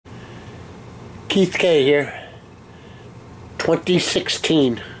Keith K here.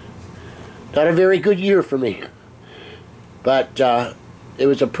 2016. Not a very good year for me. But it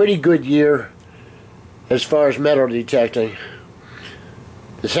was a pretty good year as far as metal detecting.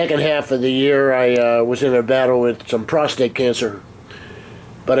 The second half of the year I was in a battle with some prostate cancer.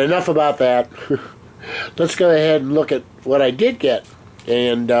 But enough about that. Let's go ahead and look at what I did get.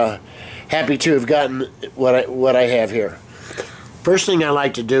 And happy to have gotten what I have here. First thing I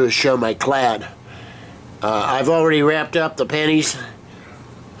like to do is show my clad. I've already wrapped up the pennies.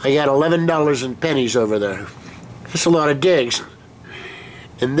 I got $11 in pennies over there. That's a lot of digs.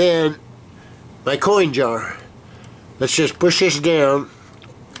 And then my coin jar. Let's just push this down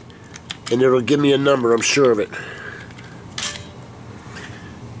and it'll give me a number, I'm sure of it.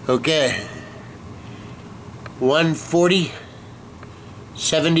 Okay.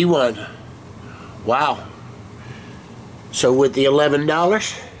 140.71. Wow. So with the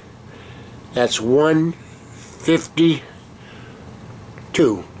 $11, that's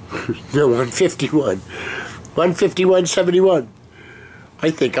 152. No, 151. 151.71. I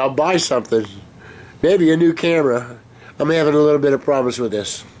think I'll buy something. Maybe a new camera. I'm having a little bit of problems with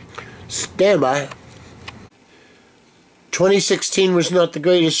this. Stand by. 2016 was not the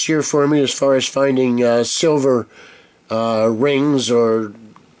greatest year for me as far as finding silver rings or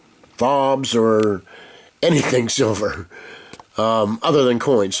fobs or anything silver. Other than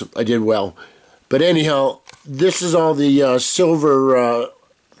coins. I did well. But anyhow, this is all the silver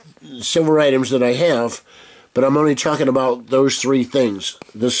items that I have, but I'm only talking about those three things.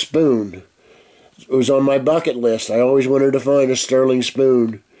 The spoon. It was on my bucket list. I always wanted to find a sterling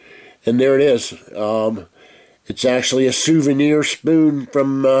spoon, and there it is. It's actually a souvenir spoon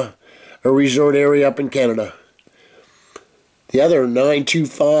from a resort area up in Canada. The other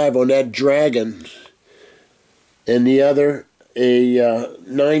 925 on that dragon, and the other a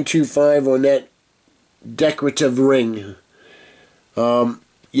 925 on that decorative ring.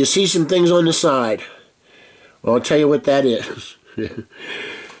 You see some things on the side. Well, I'll tell you what that is.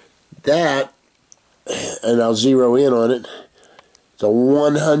 That, and I'll zero in on it, it's a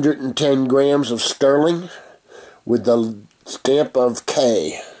 110 grams of sterling with the stamp of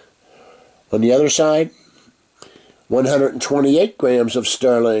K. On the other side, 128 grams of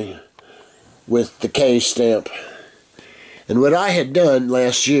sterling with the K stamp. And what I had done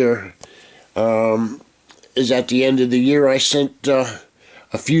last year is at the end of the year I sent a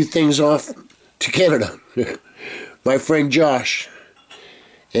few things off to Canada. My friend Josh.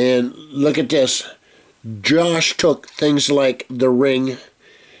 And look at this. Josh took things like the ring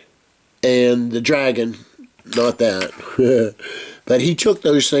and the dragon. Not that. But he took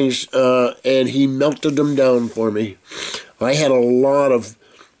those things and he melted them down for me. I had a lot of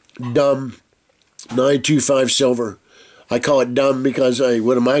dumb 925 silver. I call it dumb because, hey,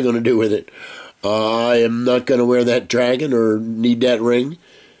 what am I going to do with it? I am not going to wear that dragon or need that ring.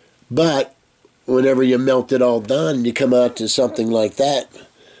 But whenever you melt it all down, you come out to something like that.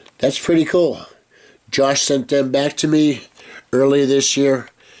 That's pretty cool. Josh sent them back to me early this year,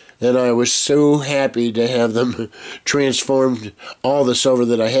 and I was so happy to have them transformed, all the silver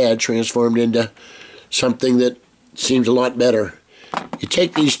that I had transformed into something that seems a lot better. You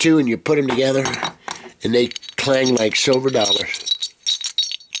take these two and you put them together, and they clang like silver dollars.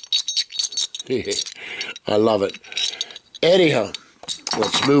 I love it. Anyhow,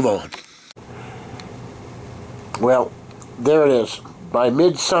 let's move on. Well, there it is. By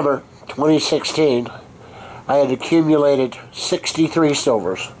midsummer 2016, I had accumulated 63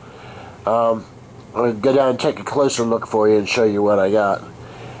 silvers. I'll go down and take a closer look for you and show you what I got.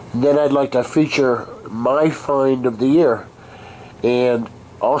 And then I'd like to feature my find of the year, and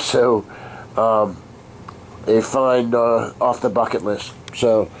also a find off the bucket list.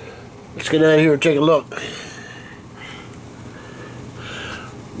 So let's get down here and take a look.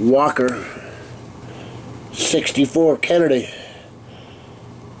 Walker 64 Kennedy.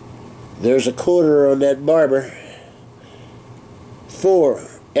 There's a quarter on that barber. 4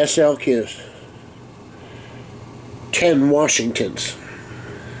 SLQs. 10 Washingtons.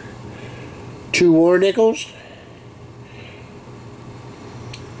 2 war nickels.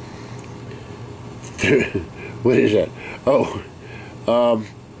 What is that? Oh,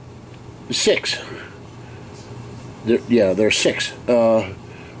 6. There's 6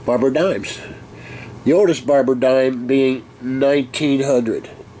 Barber dimes. The oldest Barber dime being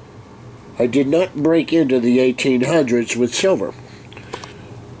 1900. I did not break into the 1800s with silver.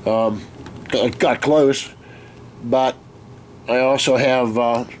 Got close, but I also have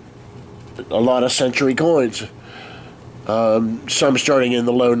a lot of century coins. Some starting in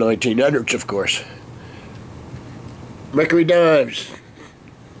the low 1900s, of course. Mercury dimes,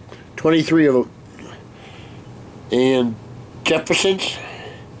 23 of them. and Jeffersons.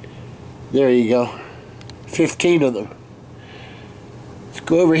 There you go. 15 of them. Let's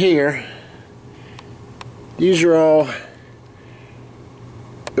go over here. These are all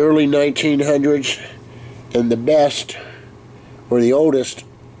early 1900s, and the best, or the oldest,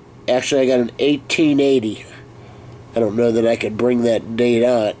 actually I got an 1880. I don't know that I could bring that date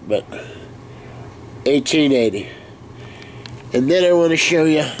out, but 1880. And then I want to show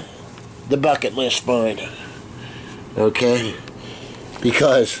you the bucket list find. Okay?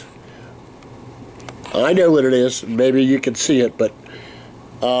 Because I know what it is. Maybe you can see it, but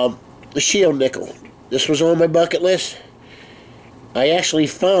the shield nickel. This was on my bucket list. I actually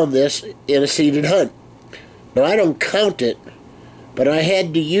found this in a seeded hunt. Now, I don't count it, but I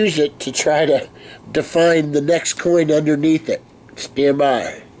had to use it to try to define the next coin underneath it. Stand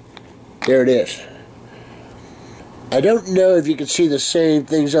by. There it is. I don't know if you can see the same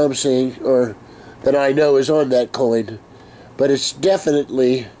things I'm seeing, or that I know is on that coin, but it's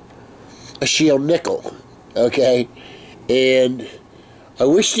definitely a shield nickel, okay? And I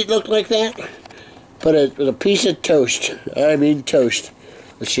wished it looked like that, but it was a piece of toast. I mean toast.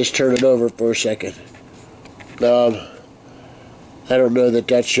 Let's just turn it over for a second. I don't know that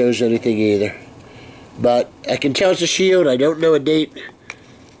that shows anything either, but I can tell it's a shield. I don't know a date,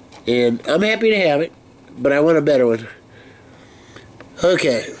 and I'm happy to have it, but I want a better one.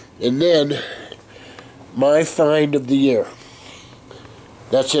 Okay, and then my find of the year.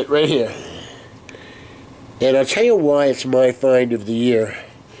 That's it right here. And I'll tell you why it's my find of the year.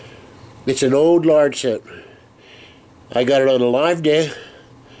 It's an old large cent. I got it on a live day.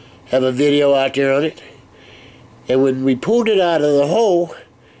 Have a video out there on it. And when we pulled it out of the hole,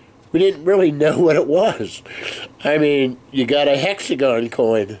 we didn't really know what it was. I mean, you got a hexagon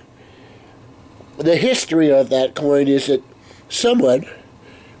coin. The history of that coin is that someone,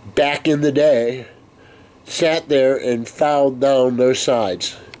 back in the day, sat there and filed down those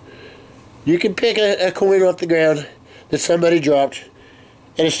sides. You can pick a coin off the ground that somebody dropped,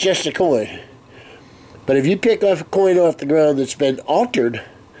 and it's just a coin. But if you pick off a coin off the ground that's been altered,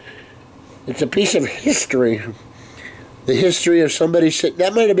 it's a piece of history. The history of somebody sitting.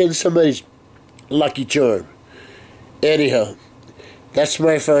 That might have been somebody's lucky charm. Anyhow, that's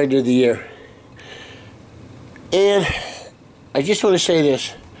my find of the year. And I just want to say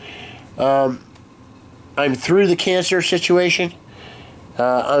this. I'm through the cancer situation.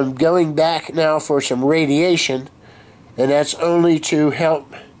 I'm going back now for some radiation, and that's only to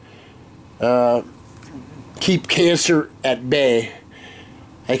help keep cancer at bay.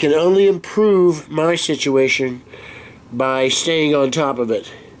 I can only improve my situation by staying on top of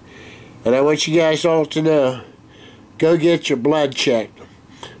it. And I want you guys all to know, go get your blood checked.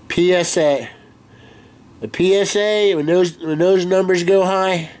 PSA. The PSA, when those numbers go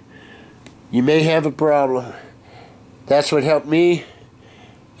high, you may have a problem. That's what helped me.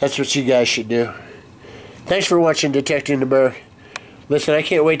 That's what you guys should do. Thanks for watching Detecting the Berg. Listen, I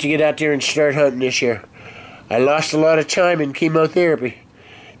can't wait to get out there and start hunting this year. I lost a lot of time in chemotherapy,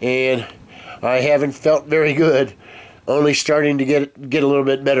 and I haven't felt very good. Only starting to get a little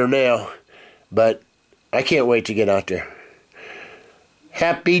bit better now. But I can't wait to get out there.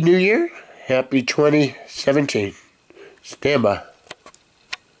 Happy New Year. Happy 2017. Stand by.